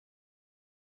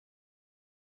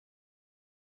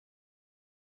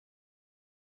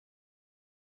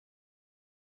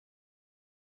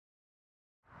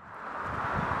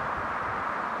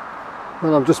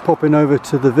Well, I'm just popping over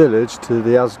to the village, to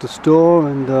the Asda store,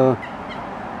 and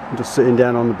I'm just sitting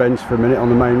down on the bench for a minute on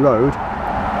the main road. There's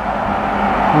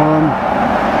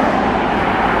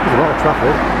a lot of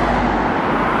traffic.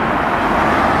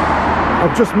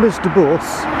 I've just missed a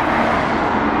bus.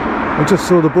 I just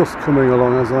saw the bus coming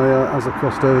along as I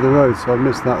crossed over the road, so I've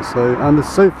missed that. And there's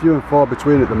so few and far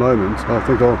between at the moment. So I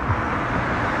think I'll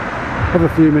have a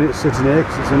few minutes sitting here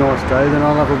because it's a nice day. Then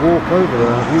I'll have a walk over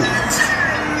there, I think.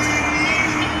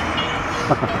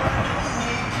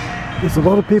 There's a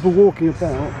lot of people walking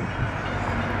about.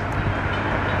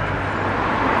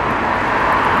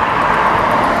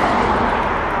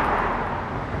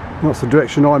 That's the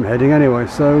direction I'm heading anyway,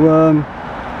 so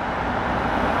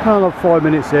I'll have 5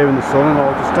 minutes here in the sun and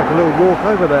I'll just take a little walk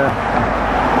over there.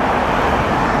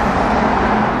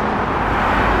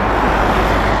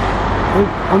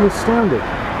 I'm astounded,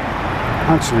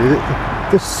 actually,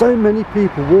 there's so many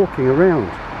people walking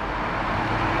around.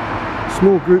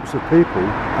 Small groups of people,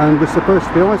 and we're supposed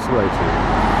to be isolated.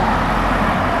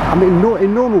 I mean,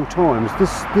 in normal times,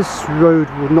 this road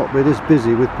would not be this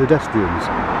busy with pedestrians.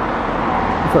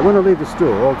 In fact, when I leave the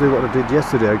store, I'll do what I did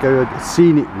yesterday. I go a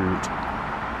scenic route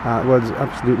where there's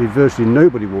absolutely virtually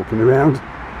nobody walking around.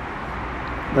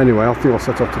 Anyway, I think I'll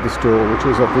set off to the store, which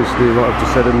is obviously, like I've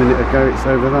just said a minute ago, it's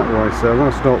over that way. So when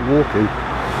I start walking,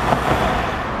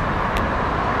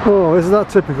 oh, isn't that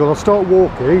typical? I'll start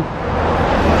walking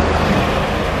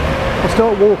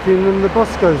and the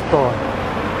bus goes by.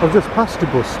 I've just passed a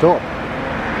bus stop.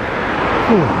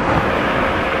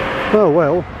 Oh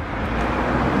well.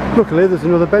 Luckily there's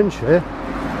another bench here.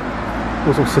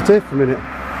 I'll sit here for a minute.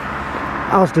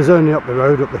 Asda's only up the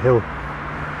road, up the hill.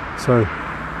 So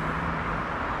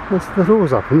that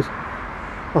always happens.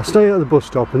 I'll stay at the bus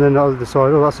stop and then I'll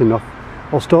decide, oh that's enough.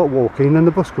 I'll start walking and then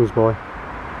the bus comes by.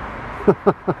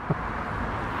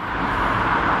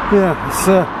 Yeah,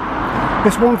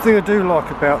 it's one thing I do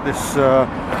like about this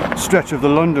stretch of the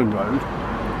London road.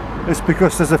 It's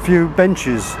because there's a few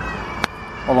benches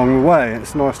along the way.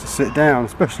 It's nice to sit down,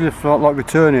 especially if like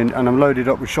returning and I'm loaded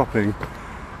up with shopping.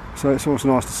 So it's always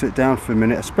nice to sit down for a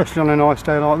minute, especially on a nice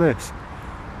day like this.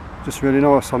 Just really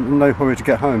nice. I'm in no hurry to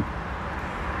get home.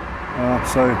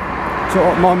 So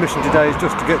my mission today is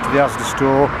just to get to the Asda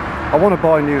store. I want to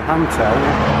buy a new hand towel,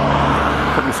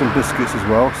 probably some biscuits as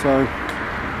well. So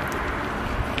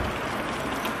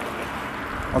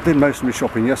I did most of my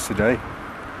shopping yesterday.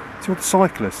 See all the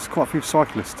cyclists, quite a few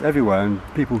cyclists everywhere and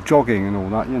people jogging and all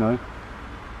that, you know.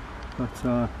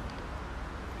 But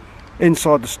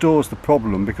inside the store's the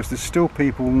problem because there's still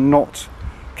people not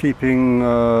keeping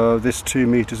this 2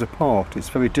 meters apart. It's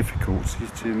very difficult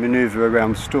to manoeuvre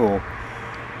around the store.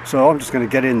 So I'm just going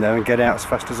to get in there and get out as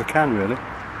fast as I can, really.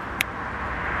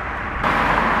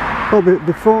 Well,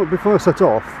 before I set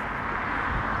off,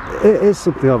 it is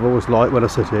something I've always liked when I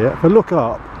sit here. If I look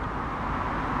up,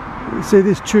 you see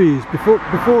these trees, before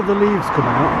the leaves come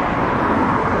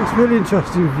out, it's a really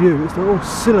interesting view. It's all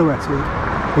silhouetted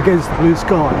against the blue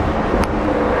sky.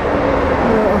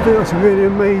 Yeah, I think that's a really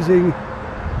amazing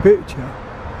picture.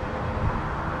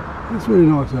 It's really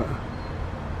nice, that.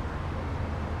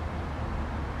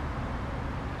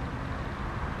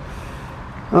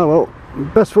 Oh well,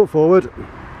 best foot forward.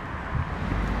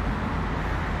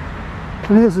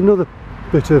 And here's another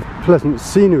bit of pleasant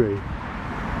scenery.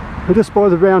 We're just by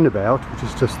the roundabout, which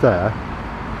is just there,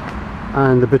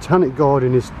 and the botanic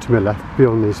garden is to my left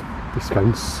beyond this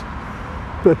fence.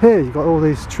 But here you've got all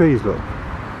these trees, look.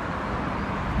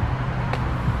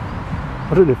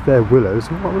 I don't know if they're willows.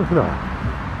 Oh, look at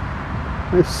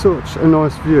that. It's such a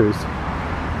nice view. It's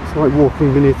like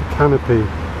walking beneath a canopy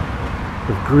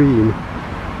of green.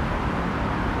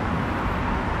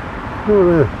 Oh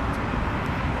there.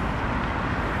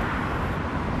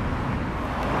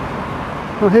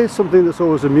 Well, here's something that's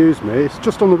always amused me. It's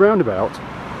just on the roundabout.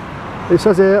 It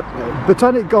says here,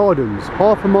 Botanic Gardens,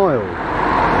 half a mile.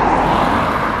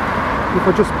 If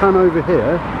I just pan over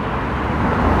here,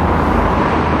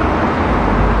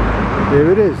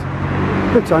 here it is,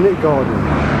 Botanic Garden.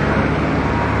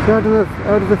 So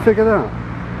how do they figure that?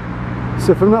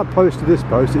 So from that post to this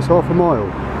post, it's half a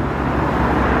mile.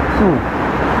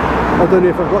 I don't know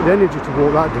if I've got the energy to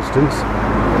walk that distance.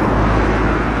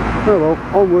 Oh well,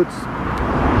 onwards.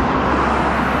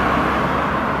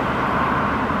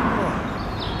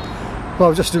 Well,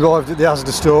 I've just arrived at the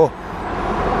Asda store.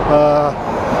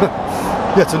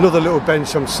 Yet another little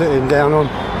bench I'm sitting down on.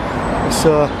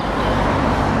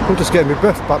 I'm just getting my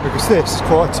breath back because this is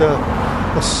quite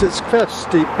it's quite a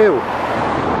steep hill.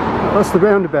 That's the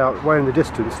roundabout way in the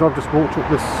distance, and I've just walked up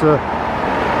this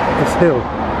hill.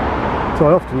 So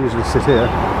I often usually sit here.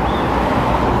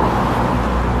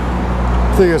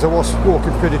 Thing is, I was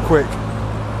walking pretty quick.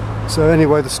 So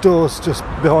anyway, the store's just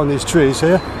behind these trees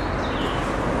here.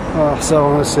 So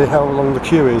I'm going to see how long the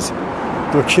queue is.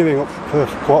 They were queuing up for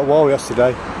quite a while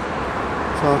yesterday. So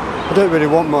I don't really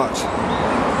want much.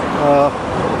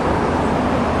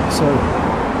 So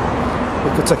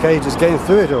it could take ages getting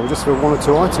through it all just for 1 or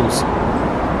 2 items.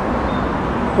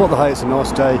 What the hey, it's a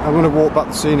nice day. I'm going to walk back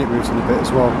the scenic route in a bit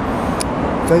as well.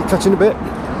 Okay, catch you in a bit.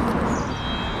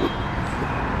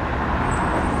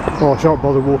 Oh, I shan't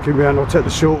bother walking around, I'll take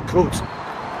the shortcut.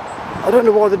 I don't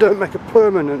know why they don't make a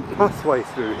permanent pathway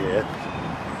through here,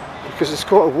 because it's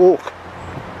quite a walk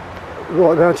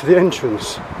right down to the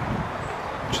entrance,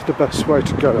 which is the best way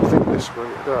to go. I think this way.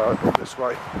 I think this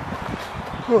way.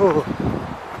 Oh.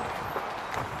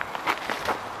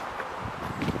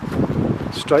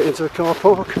 Straight into the car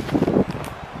park.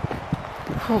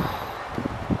 Oh.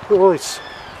 Right,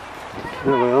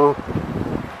 there we are.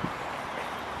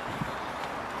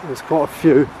 There's quite a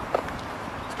few.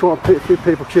 There's quite a few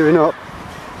people queuing up.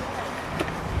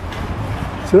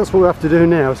 So that's what we have to do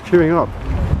now, is queuing up.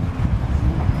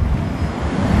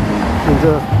 And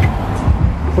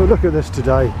but look at this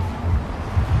today.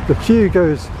 The queue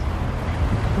goes,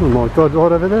 oh my god,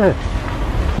 right over there.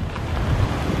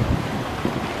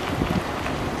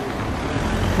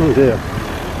 Oh dear.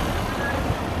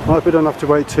 I hope we don't have to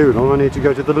wait too long. I need to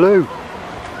go to the loo.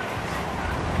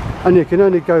 And you can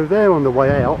only go there on the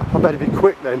way out. I better be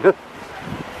quick then.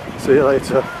 See you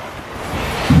later.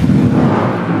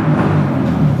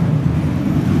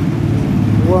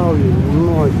 Wow,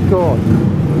 my god.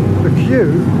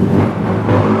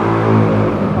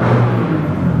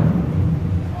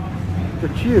 The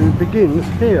queue begins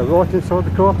here, right inside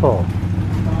the car park.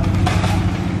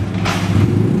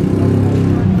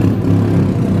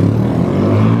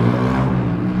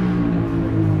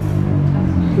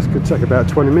 This could take about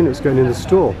 20 minutes going in the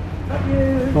store.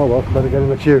 Oh well, better get in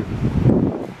the queue.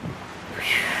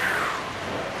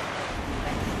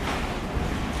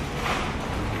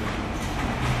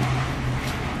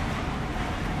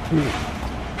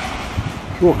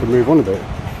 Oh, I can move on a bit.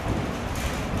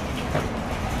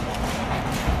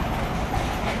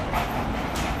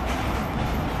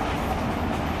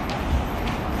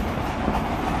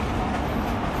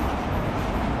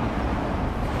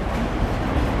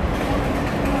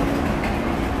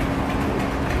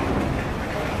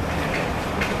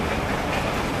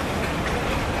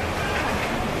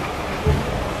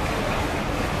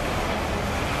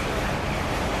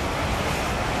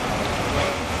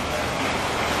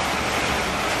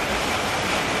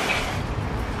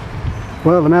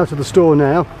 Well, I'm out of the store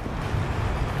now.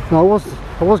 I was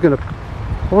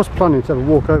planning to have a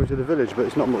walk over to the village, but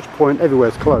it's not much point.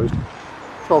 Everywhere's closed.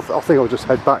 So I think I'll just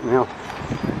head back now.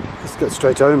 Let's get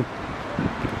straight home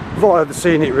via the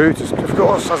scenic route, of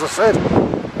course. As I said,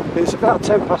 it's about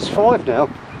 5:10 now.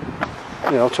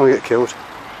 Yeah, I'll try and get killed.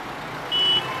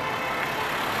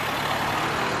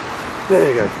 There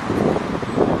you go.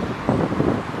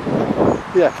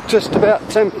 Yeah, just about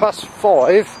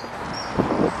 5:10.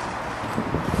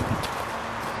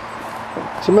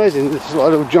 It's amazing, this is like a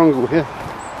little jungle here.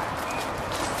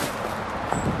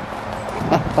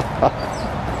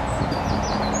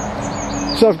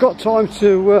 So I've got time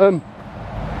to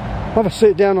have a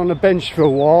sit down on a bench for a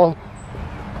while.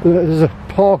 There's a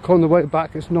park on the way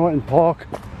back, it's Knighton Park.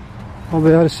 I'll be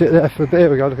able to sit there for a bit.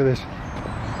 Here we go, look at this.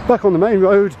 Back on the main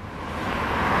road.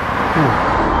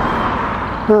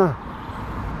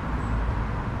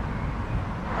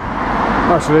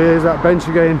 Actually, here's that bench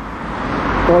again.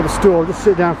 By the store, just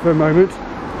sit down for a moment.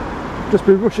 Just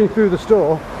been rushing through the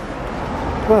store.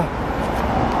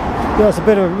 There's a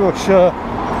bit of a rush.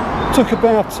 Took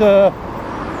about,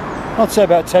 I'd say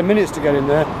about 10 minutes to get in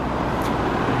there.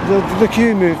 The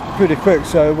queue moved pretty quick,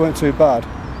 so it weren't too bad.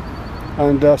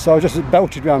 And so I just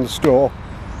belted around the store.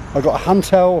 I got a hand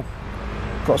towel,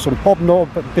 got some hobnob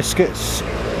biscuits,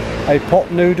 a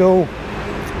pot noodle,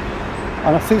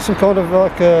 and I think some kind of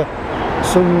like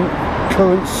some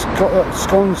currant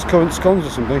scones or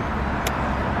something.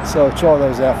 So I'll try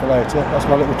those out for later. That's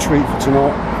my little treat for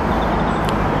tonight.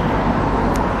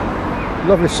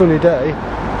 Lovely sunny day.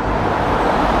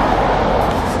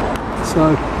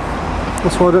 So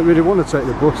that's why I don't really want to take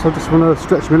the bus. I just want to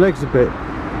stretch my legs a bit.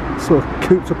 Sort of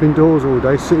cooped up indoors all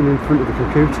day, sitting in front of the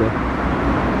computer.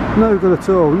 No good at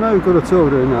all. No good at all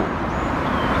doing that.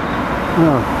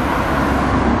 No.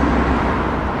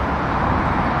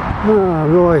 Ah,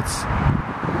 right.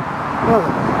 Well,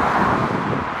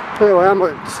 here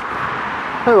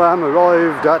I am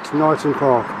arrived at Knighton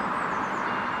Park.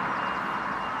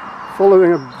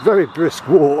 Following a very brisk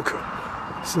walk.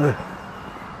 So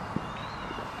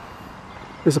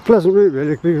It's a pleasant route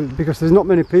really, because there's not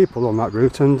many people on that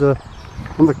route, and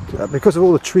because of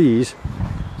all the trees,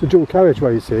 the dual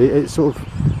carriageway, you see, it sort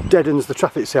of deadens the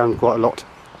traffic sound quite a lot.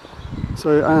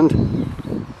 So,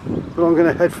 but I'm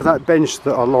going to head for that bench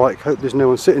that I like. Hope there's no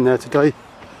one sitting there today.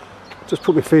 Just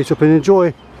put my feet up and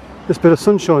enjoy this bit of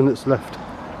sunshine that's left.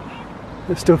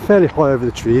 It's still fairly high over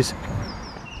the trees.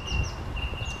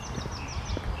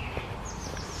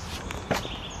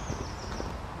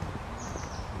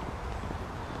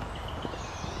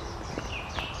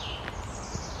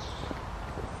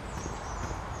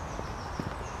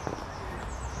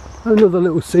 Another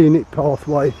little scenic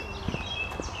pathway.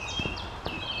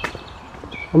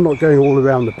 I'm not going all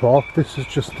around the park, this is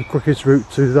just the quickest route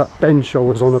to that bench I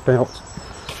was on about.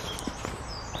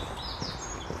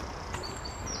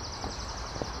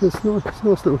 It's a nice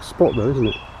little spot though, isn't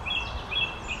it?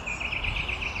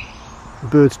 The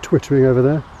birds twittering over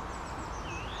there.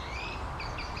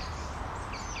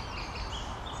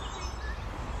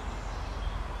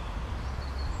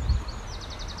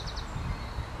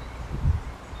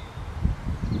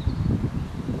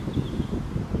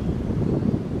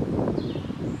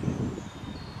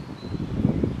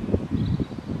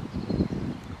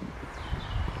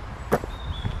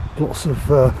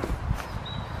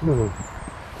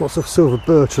 Lots of silver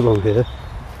birch along here.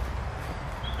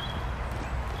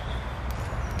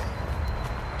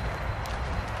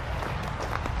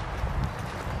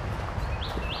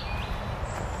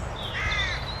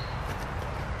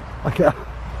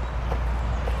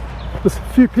 There's a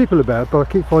few people about, but I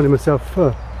keep finding myself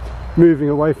moving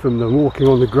away from them, walking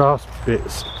on the grass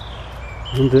bits.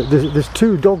 And there's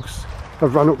two dogs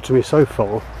have run up to me so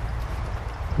far.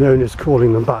 The owner's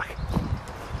calling them back.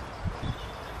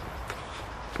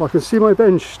 I can see my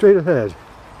bench straight ahead.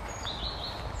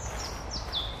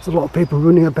 There's a lot of people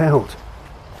running about.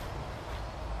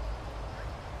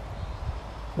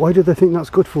 Why do they think that's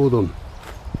good for them?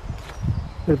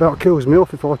 It about kills me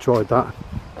off if I tried that.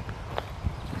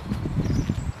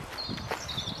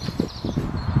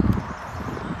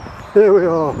 Here we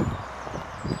are.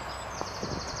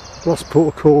 Last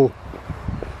port of call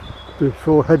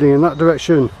before heading in that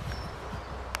direction.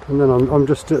 And then I'm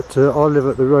just at, I live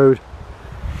at the road.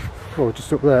 Oh,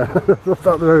 just up there.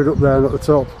 That road up there, not the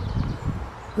top.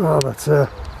 Oh, but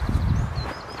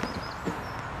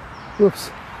whoops.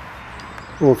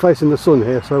 Well, I'm facing the sun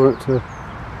here, so I won't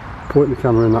point the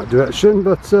camera in that direction.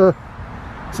 But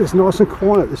it's nice and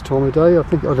quiet this time of day. I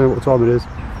don't know what time it is.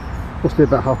 Must be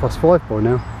about 5:30 by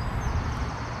now.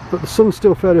 But the sun's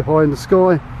still fairly high in the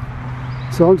sky,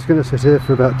 so I'm just going to sit here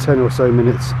for about 10 or so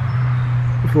minutes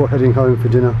before heading home for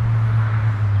dinner.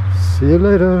 See you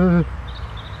later.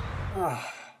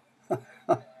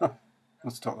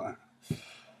 Let's stop there.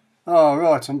 Oh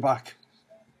right, I'm back.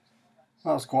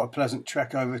 That was quite a pleasant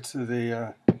trek over to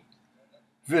the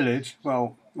village.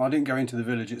 Well, I didn't go into the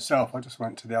village itself, I just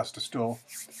went to the Asda store.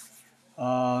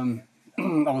 I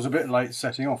was a bit late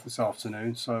setting off this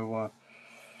afternoon, so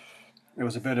it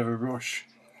was a bit of a rush.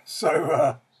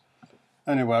 So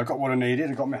anyway, I got what I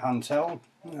needed. I got my hand towel.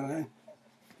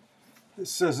 It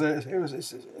says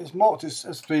it's marked as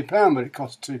 £3, but it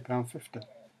cost £2.50.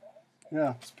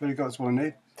 Yeah, it's pretty good. That's what I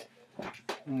need.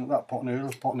 That pot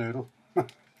noodle. I'm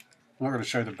not going to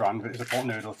show the brand, but it's a pot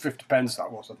noodle. 50p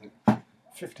that was, I think.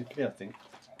 50p, I think.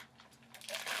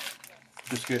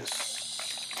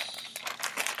 Biscuits.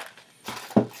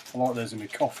 I like those in my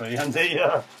coffee. And the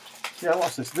yeah,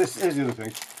 what's this? This is the other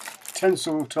thing. 10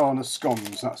 sultana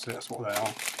scones. That's it. That's what they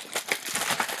are.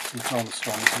 Sultana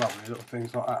scones, lovely little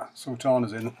things like that.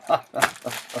 Sultanas in them. I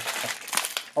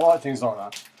like things like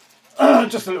that.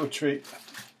 Just a little treat.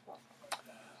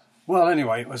 Well,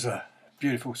 anyway, it was a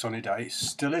beautiful sunny day. It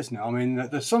still is now. I mean,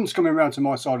 the sun's coming around to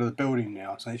my side of the building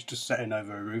now, so it's just setting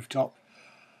over a rooftop.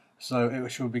 So it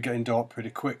should be getting dark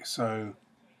pretty quick. So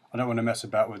I don't want to mess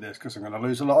about with this because I'm going to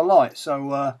lose a lot of light.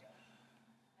 So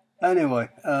anyway,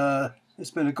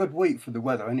 it's been a good week for the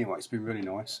weather. Anyway, it's been really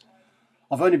nice.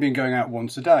 I've only been going out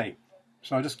once a day,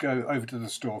 so I just go over to the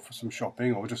store for some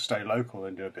shopping, or just stay local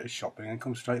and do a bit of shopping and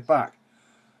come straight back.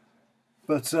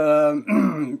 But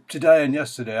today and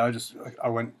yesterday, I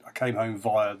came home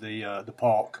via the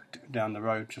park down the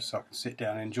road, just so I can sit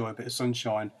down and enjoy a bit of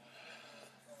sunshine.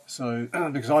 So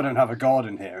because I don't have a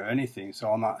garden here or anything,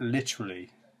 so I'm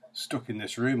literally stuck in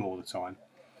this room all the time,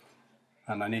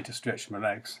 and I need to stretch my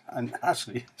legs. And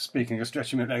actually, speaking of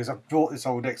stretching my legs, I've brought this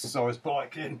old exercise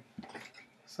bike in.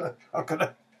 So I'm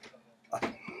gonna.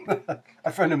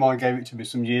 A friend of mine gave it to me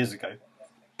some years ago,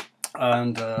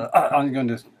 and I'm going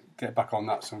to get back on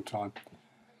that sometime.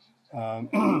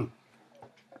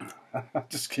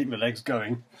 Just keep my legs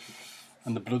going.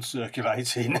 and the blood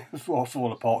circulating before I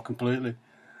fall apart completely.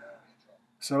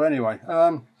 So anyway,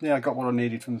 yeah, I got what I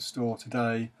needed from the store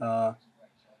today.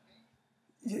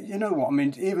 You know what I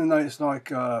mean? Even though it's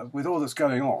like with all that's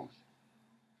going on,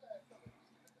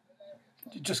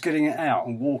 just getting it out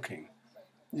and walking,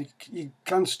 you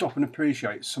can stop and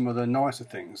appreciate some of the nicer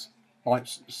things, like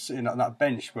sitting at that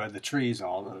bench where the trees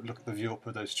are. Look at the view up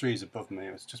of those trees above me.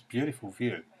 It's just a beautiful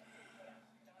view.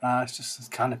 It's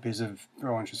just canopies of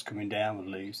branches coming down with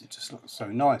leaves. It just looks so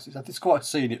nice. It's quite a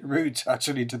scenic route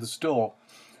actually to the store,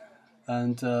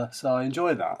 and so I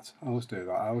enjoy that. I always do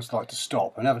that. I always like to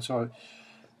stop. I never try.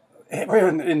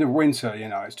 In the winter, you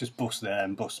know, it's just bus there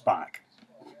and bus back,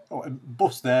 or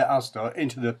bus there, Asda,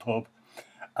 into the pub,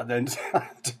 and then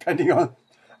depending on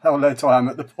how late I am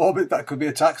at the pub, that could be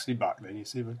a taxi back then. You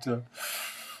see, but it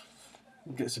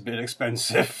gets a bit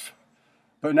expensive.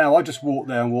 But now I just walk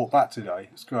there and walk back today.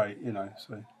 It's great, you know,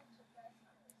 so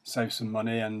save some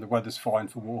money, and the weather's fine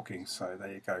for walking, so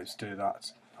there you go, let's do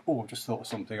that. Oh, I just thought of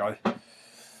something.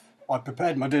 I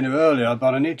prepared my dinner earlier,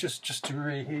 but I need just to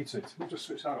reheat it. We'll just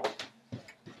switch that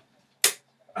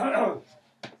on.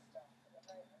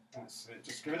 That's it,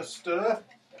 just give it a stir.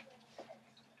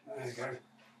 There you go.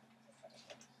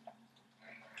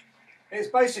 It's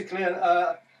basically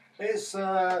a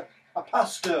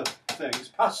pasta thing, it's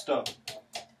pasta.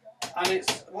 And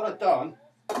it's, what I've done,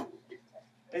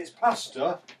 it's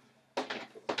pasta,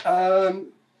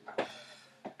 an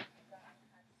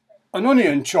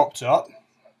onion chopped up,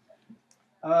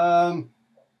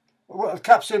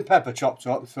 capsicum pepper chopped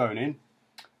up and thrown in,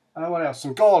 what else,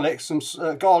 some garlic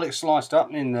sliced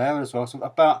up in there as well, so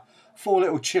about 4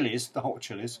 little chilies, the hot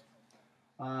chilies,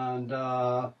 and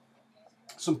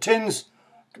some tins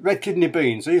red kidney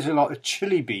beans. These are like the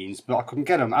chili beans, but I couldn't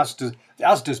get them.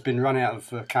 Asda's been run out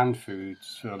of canned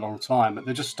foods for a long time, but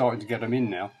they're just starting to get them in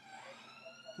now.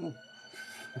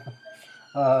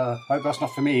 Hope that's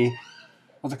not for me.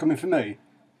 Are they coming for me?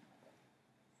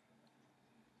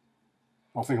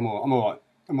 I think I'm alright.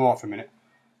 I'm alright for a minute.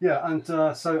 Yeah, and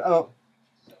so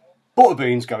butter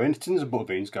beans go in. Tins of butter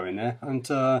beans go in there, and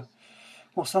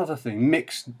what's the other thing?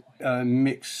 Mixed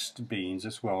beans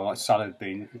as well, like salad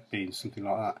beans, something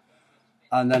like that.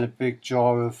 And then a big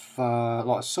jar of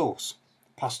like sauce,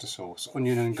 pasta sauce,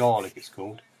 onion and garlic it's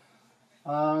called.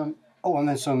 Oh, and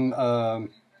then some, what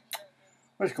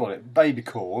do you call it, baby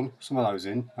corn, some of those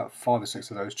in, about 5 or 6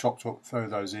 of those, chopped up, throw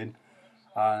those in.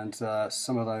 And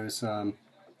some of those,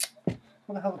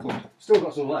 what the hell are they called? Still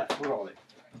got some left, where are they?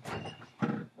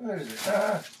 Where is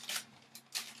it?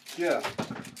 Yeah.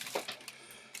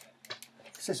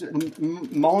 It says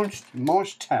mange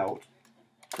tout.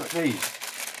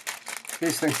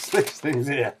 These things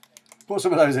here. Put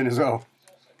some of those in as well.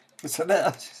 I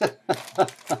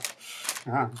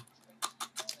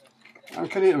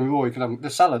can eat them raw. You can have them.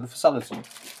 The salad for salads.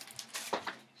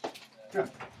 Yeah.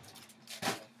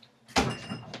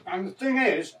 And the thing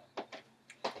is,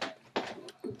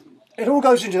 it all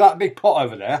goes into that big pot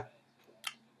over there.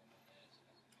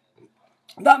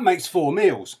 That makes 4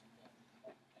 meals.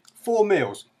 4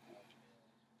 meals.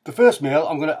 The first meal,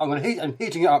 I'm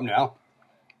heating it up now.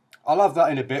 I'll have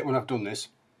that in a bit when I've done this.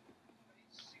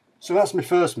 So that's my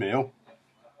first meal.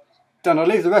 Then I'll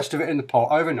leave the rest of it in the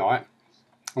pot overnight.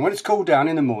 And when it's cooled down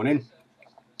in the morning,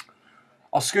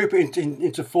 I'll scoop it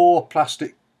into 4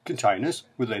 plastic containers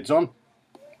with lids on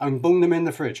and bung them in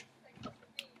the fridge.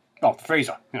 Oh, the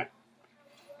freezer, you know.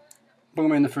 Bung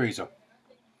them in the freezer.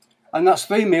 And that's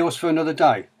 3 meals for another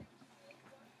day.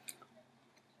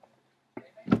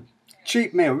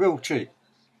 Cheap meal, real cheap.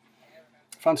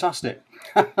 Fantastic.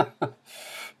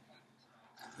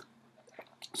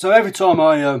 So every time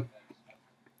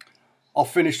I've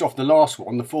finished off the last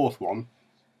one, the 4th one,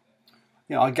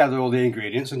 you know, I gather all the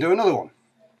ingredients and do another one.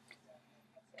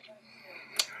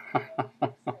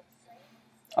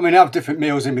 I mean, I have different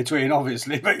meals in between,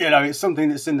 obviously, but you know, it's something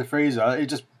that's in the freezer. You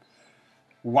just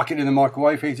whack it in the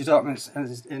microwave, heat it up, and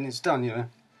it's done, you know.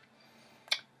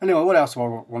 Anyway, what else do I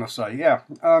want to say? Yeah,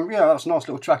 yeah, that's a nice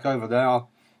little track over there.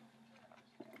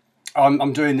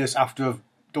 I'm doing this after I've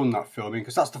done that filming,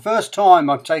 because that's the first time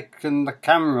I've taken the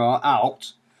camera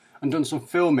out and done some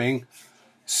filming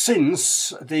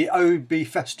since the Oadby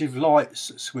festive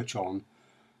lights switch on,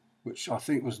 which I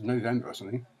think was November or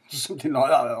something like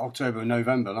that, October,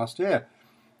 November last year.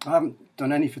 I haven't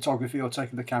done any photography or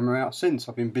taken the camera out since.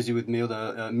 I've been busy with my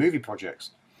other movie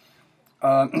projects,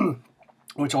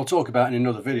 which I'll talk about in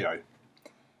another video.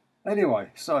 Anyway,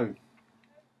 so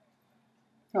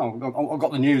I've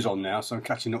got the news on now, so I'm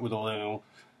catching up with all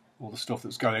the stuff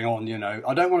that's going on, you know.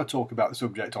 I don't want to talk about the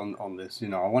subject on this, you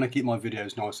know. I want to keep my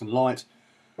videos nice and light,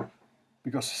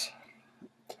 because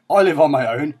I live on my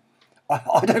own.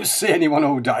 I don't see anyone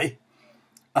all day.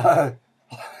 I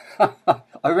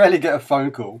rarely get a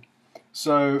phone call.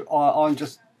 So I'm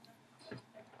just...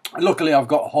 Luckily, I've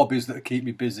got hobbies that keep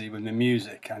me busy with the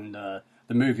music and the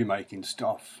movie making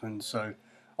stuff. And so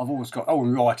I've always got... Oh,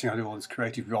 and writing. I do all this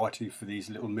creative writing for these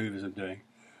little movies I'm doing.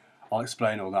 I'll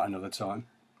explain all that another time.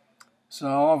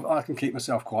 So I can keep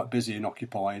myself quite busy and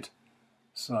occupied.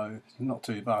 So not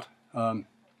too bad.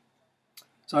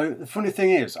 So the funny thing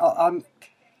is, I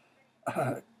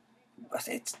know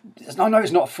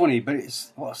it's not funny, but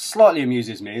what slightly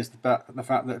amuses me is the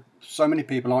fact that so many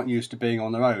people aren't used to being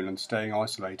on their own and staying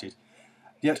isolated.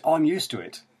 Yet I'm used to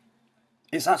it.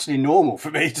 It's actually normal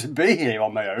for me to be here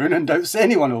on my own and don't see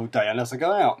anyone all day unless I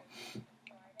go out.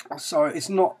 So it's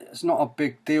not a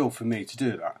big deal for me to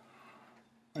do that.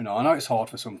 You know, I know it's hard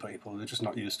for some people; they're just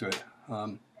not used to it.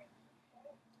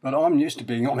 But I'm used to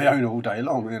being on my own all day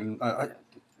long, and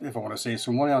if I want to see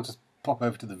someone, I'll just pop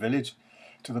over to the village,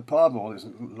 to the pub, or there's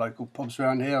local pubs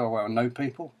around here where I know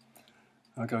people.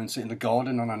 I go and sit in the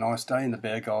garden on a nice day, in the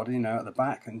beer garden, you know, at the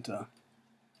back, and of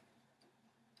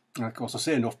course I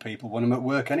see enough people when I'm at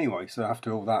work anyway, so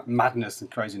after all that madness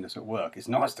and craziness at work, it's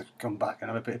nice to come back and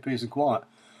have a bit of peace and quiet.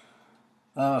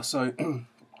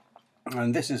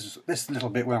 And this little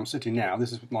bit where I'm sitting now,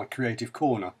 this is my creative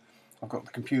corner. I've got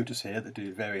the computers here that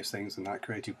do various things and that,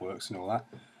 creative works and all that.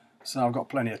 So I've got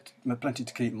plenty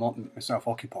to keep myself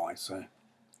occupied. So,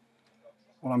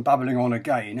 well, I'm babbling on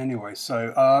again anyway.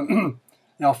 So,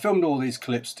 now I filmed all these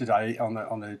clips today on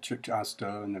the trip to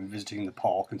Asda and then visiting the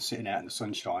park and sitting out in the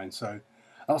sunshine. So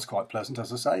that was quite pleasant,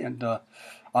 as I say. And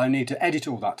I need to edit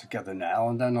all that together now,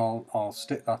 and then I'll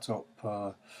stick that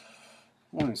up.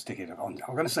 I won't stick it up on.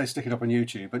 I'm going to say stick it up on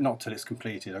YouTube, but not till it's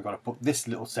completed. I've got to put this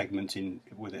little segment in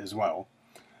with it as well.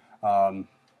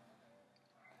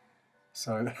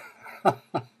 So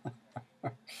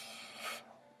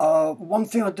one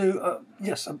thing I do,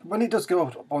 yes, when it does go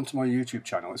up onto my YouTube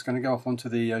channel, it's going to go up onto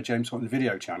the James Hutton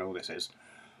video channel. This is.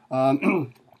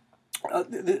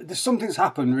 There's something's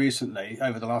happened recently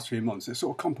over the last few months. It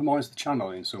sort of compromised the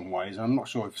channel in some ways. I'm not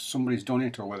sure if somebody's done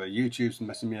it or whether YouTube's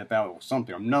messing me about or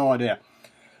something. I've no idea.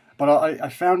 But I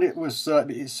found it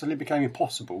suddenly became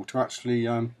impossible to actually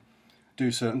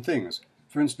do certain things.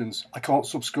 For instance, I can't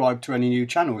subscribe to any new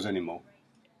channels anymore.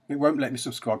 It won't let me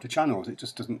subscribe to channels. It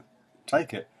just doesn't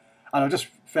take it. And I just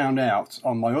found out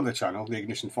on my other channel, the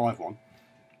Ignition 5 one,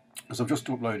 because I've just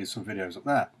uploaded some videos up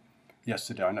there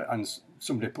yesterday, and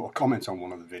somebody put a comment on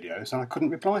one of the videos and I couldn't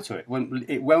reply to it.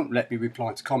 It won't let me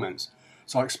reply to comments.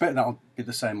 So I expect that'll be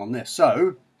the same on this.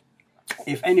 So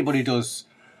if anybody does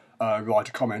write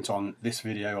a comment on this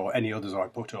video or any others I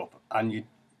put up, and you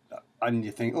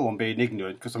think, oh, I'm being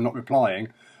ignorant because I'm not replying,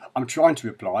 I'm trying to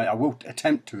reply. I will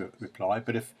attempt to reply,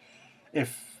 but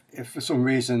if for some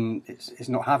reason it's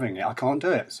not having it, I can't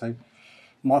do it. So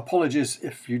my apologies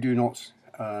if you do not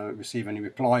receive any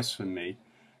replies from me,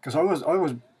 because I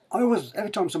always every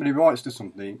time somebody writes to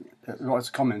something, writes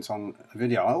comments on a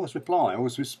video, I always reply. I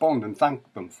always respond and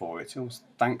thank them for it. I always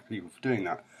thank people for doing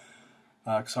that,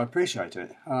 because I appreciate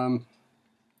it.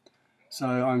 So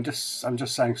I'm just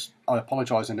saying I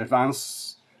apologise in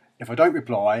advance if I don't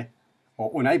reply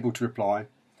or unable to reply.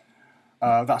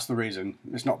 That's the reason.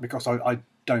 It's not because I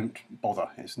don't bother.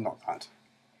 It's not that.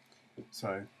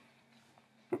 So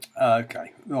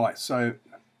okay, right. So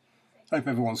hope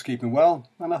everyone's keeping well,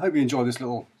 and I hope you enjoy this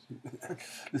little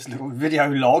video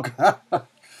log.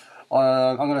 I'm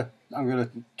gonna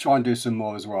try and do some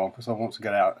more as well, because I want to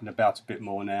get out and about a bit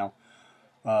more now.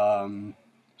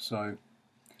 So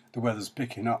the weather's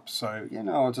picking up, so you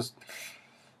know, I just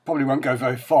probably won't go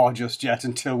very far just yet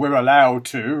until we're allowed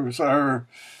to. So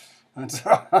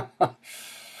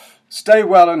stay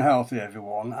well and healthy,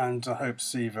 everyone, and I hope to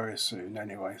see you very soon.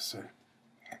 Anyway, so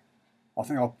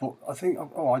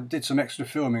I did some extra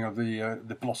filming of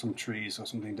the blossom trees or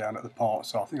something down at the park,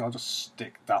 so I think I'll just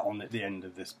stick that on at the end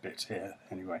of this bit here.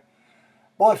 Anyway,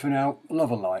 bye for now.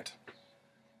 Love and light.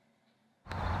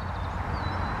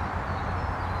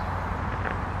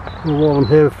 Well, while I'm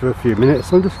here for a few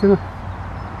minutes, I'm just going to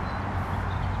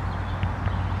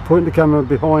point the camera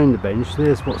behind the bench.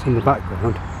 There's what's in the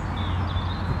background.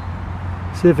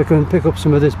 See if I can pick up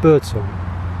some of this bird song.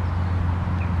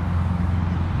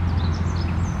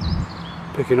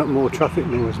 Picking up more traffic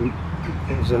noise,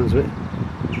 it sounds a bit.